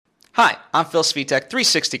Hi, I'm Phil Svitek,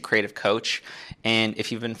 360 Creative Coach, and if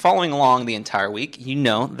you've been following along the entire week, you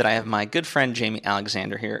know that I have my good friend Jamie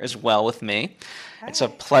Alexander here as well with me. Hi. It's a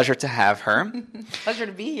pleasure to have her. Pleasure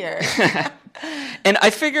to be here. And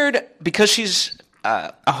I figured because she's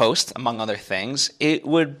a host, among other things, it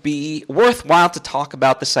would be worthwhile to talk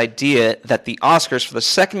about this idea that the Oscars for the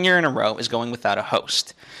second year in a row is going without a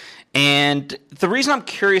host. And the reason I'm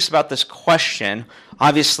curious about this question,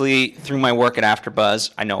 obviously through my work at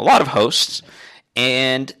AfterBuzz, I know a lot of hosts,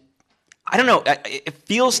 and I don't know, it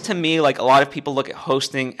feels to me like a lot of people look at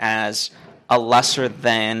hosting as a lesser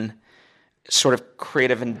than sort of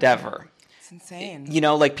creative endeavor. It's insane. You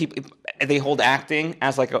know, like people, they hold acting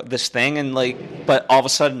as like this thing, and like, but all of a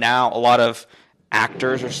sudden now a lot of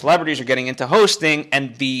actors or celebrities are getting into hosting,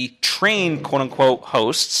 and the trained quote unquote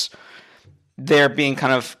hosts, they're being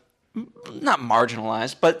kind of not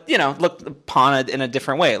marginalized, but you know, looked upon it in a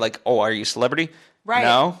different way. Like, oh, are you a celebrity? Right.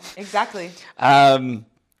 No. Exactly.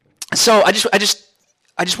 So I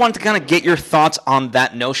just wanted to kind of get your thoughts on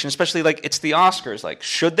that notion, especially like it's the Oscars. Like,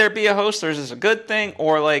 should there be a host, or is this a good thing,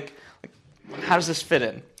 or like how does this fit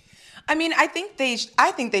in? I mean, I think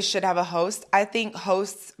they should have a host. I think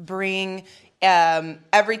hosts bring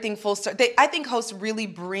everything full circle. I think hosts really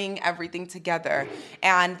bring everything together,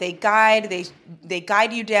 and they guide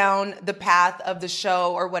you down the path of the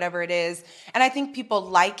show or whatever it is. And I think people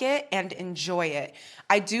like it and enjoy it.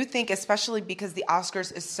 I do think, especially because the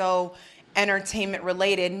Oscars is so entertainment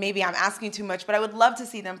related, maybe I'm asking too much, but I would love to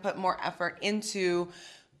see them put more effort into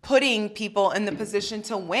putting people in the position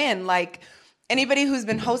to win. Like, anybody who's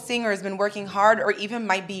been hosting or has been working hard or even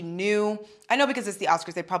might be new, I know because it's the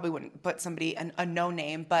Oscars, they probably wouldn't put somebody, a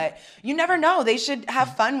no-name, but you never know. They should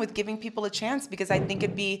have fun with giving people a chance, because I think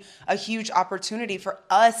it'd be a huge opportunity for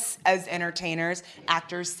us as entertainers,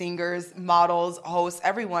 actors, singers, models, hosts,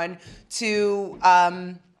 everyone, to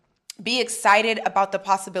be excited about the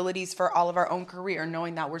possibilities for all of our own career,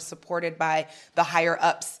 knowing that we're supported by the higher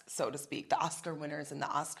ups, so to speak, the Oscar winners and the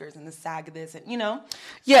Oscars and the SAG of this, and you know?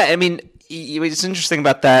 Yeah, I mean, it's interesting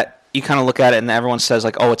about that. You kind of look at it and everyone says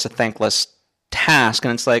like, oh, it's a thankless task.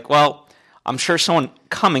 And it's like, well, I'm sure someone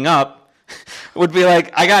coming up would be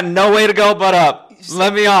like, I got no way to go but up.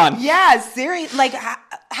 Let me on. Yeah, seriously. Like,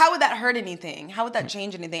 how would that hurt anything? How would that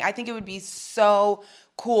change anything? I think it would be so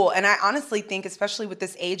cool. And I honestly think, especially with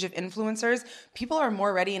this age of influencers, people are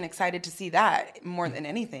more ready and excited to see that more than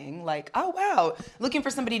anything. Like, oh, wow, looking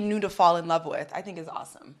for somebody new to fall in love with, I think is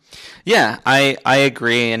awesome. Yeah, I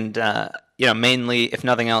agree. And, you know, mainly, if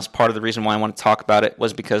nothing else, part of the reason why I want to talk about it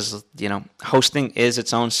was because, you know, hosting is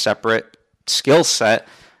its own separate skill set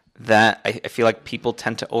that I feel like people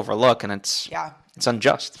tend to overlook, and it's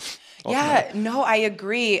unjust. Yeah, no, I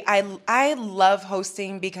agree. I love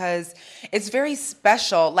hosting because it's very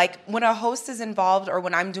special. Like, when a host is involved or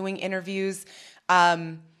when I'm doing interviews,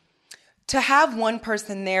 to have one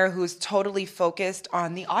person there who's totally focused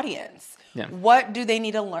on the audience. Yeah. What do they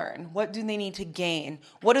need to learn? What do they need to gain?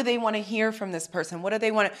 What do they want to hear from this person? What do they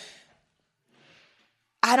want to...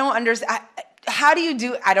 I don't understand. How do you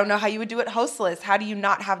do... I don't know how you would do it hostless. How do you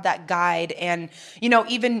not have that guide? And, you know,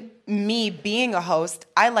 even me being a host,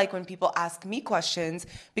 I like when people ask me questions,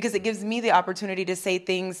 because it gives me the opportunity to say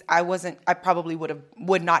things I probably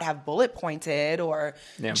would not have bullet pointed or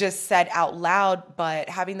just said out loud. But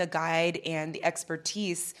having the guide and the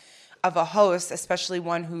expertise of a host, especially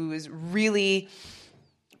one who is really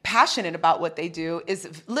passionate about what they do,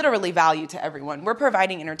 is literally value to everyone. We're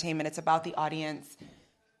providing entertainment. It's about the audience.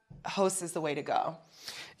 Host is the way to go.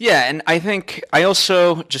 Yeah, and I think I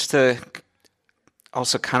also, just to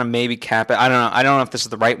also kind of maybe cap it, I don't know if this is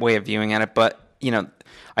the right way of viewing it, but, you know,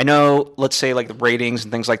 I know, let's say like the ratings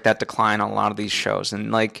and things like that decline on a lot of these shows,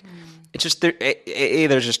 and like it's just A,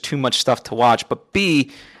 there's just too much stuff to watch, but B,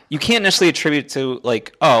 you can't necessarily attribute it to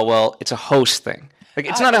like, oh, well, it's a host thing. Like,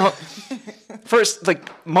 it's not a first,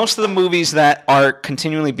 like, most of the movies that are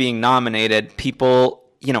continually being nominated, people,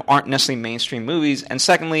 you know, aren't necessarily mainstream movies. And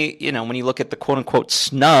secondly, you know, when you look at the quote-unquote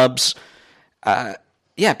snubs,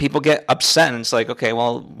 people get upset. And it's like, okay,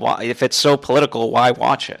 well, if it's so political, why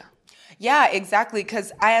watch it? Yeah, exactly.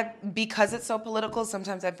 Because it's so political,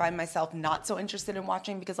 sometimes I find myself not so interested in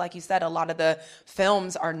watching, because like you said, a lot of the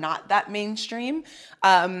films are not that mainstream.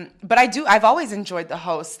 But I've always enjoyed the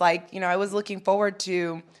hosts. Like, you know, I was looking forward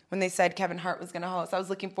to when they said Kevin Hart was going to host. I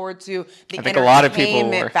was looking forward to the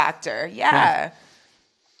entertainment factor.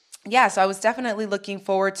 Yeah, so I was definitely looking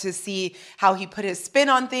forward to see how he put his spin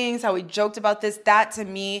on things, how he joked about this. That, to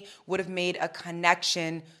me, would have made a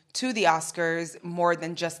connection to the Oscars more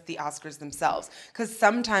than just the Oscars themselves. Because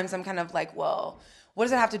sometimes I'm kind of like, well, what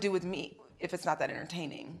does it have to do with me if it's not that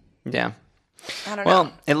entertaining? Yeah. I don't know.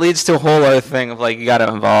 Well, it leads to a whole other thing of like you got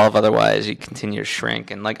to evolve, otherwise you continue to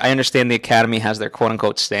shrink. And like I understand the academy has their quote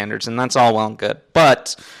unquote standards, and that's all well and good,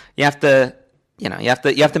 but you have to, you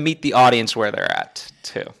have to meet the audience where they're at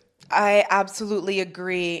too. I absolutely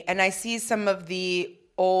agree, and I see some of the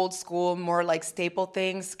old school, more like staple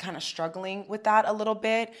things, kind of struggling with that a little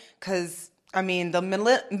bit because. I mean, the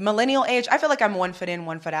millennial age, I feel like I'm 1 foot in,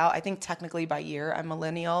 1 foot out. I think technically by year I'm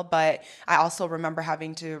millennial, but I also remember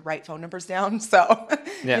having to write phone numbers down. So,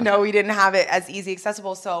 we didn't have it as easy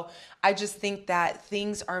accessible. So I just think that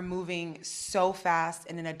things are moving so fast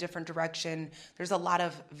and in a different direction. There's a lot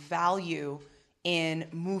of value in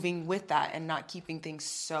moving with that and not keeping things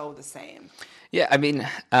so the same. Yeah, I mean,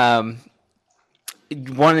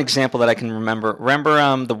 one example that I can remember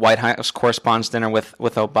the White House Correspondents' Dinner with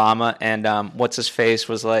Obama, and what's his face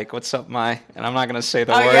was like, "What's up, my?" And I'm not gonna say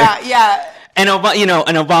the word. Yeah. And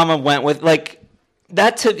Obama went with like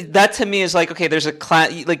that. To me is like, okay, there's a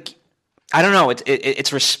class. Like, I don't know.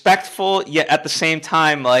 It's respectful, yet at the same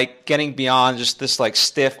time, like getting beyond just this like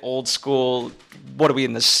stiff old school. What are we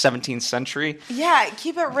in the 17th century? Yeah,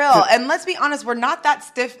 keep it real. And let's be honest, we're not that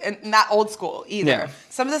stiff and that old school either. Yeah.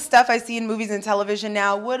 Some of the stuff I see in movies and television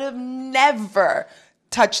now would have never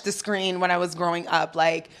touched the screen when I was growing up.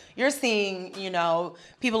 Like, you're seeing,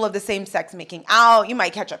 people of the same sex making out. You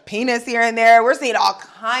might catch a penis here and there. We're seeing all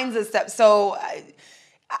kinds of stuff. So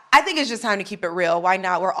I think it's just time to keep it real. Why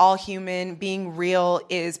not? We're all human. Being real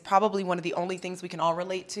is probably one of the only things we can all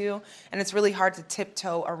relate to. And it's really hard to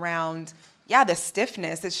tiptoe around the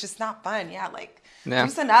stiffness. It's just not fun.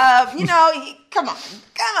 Loosen up. Come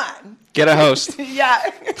on. Get a host. Yeah.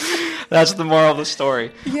 That's the moral of the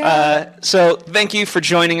story. Yeah. So thank you for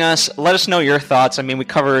joining us. Let us know your thoughts. I mean, we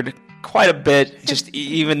covered quite a bit, just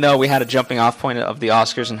even though we had a jumping off point of the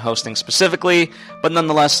Oscars and hosting specifically. But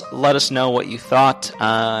nonetheless, let us know what you thought.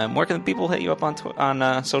 Where can people hit you up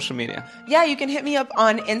on social media? Yeah, you can hit me up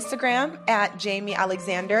on Instagram at Jaimi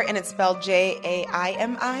Alexander, and it's spelled Jaimi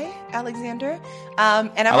Alexander.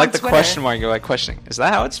 And I'm I like on the Twitter. question mark. You're like questioning. Is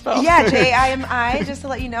that how it's spelled? Yeah, Jaimi, just to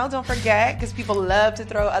let you know. Don't forget, because people love to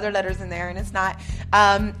throw other letters in there, and it's not.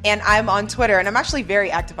 And I'm on Twitter, and I'm actually very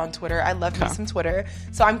active on Twitter. I love me some Twitter.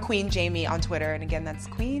 So I'm Queen Jaimi on Twitter, and again, that's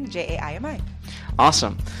Queen, Jaimi.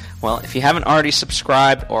 Awesome. Well, if you haven't already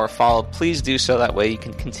subscribed or followed, please do so. That way you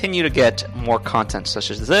can continue to get more content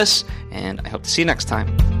such as this, and I hope to see you next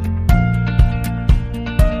time.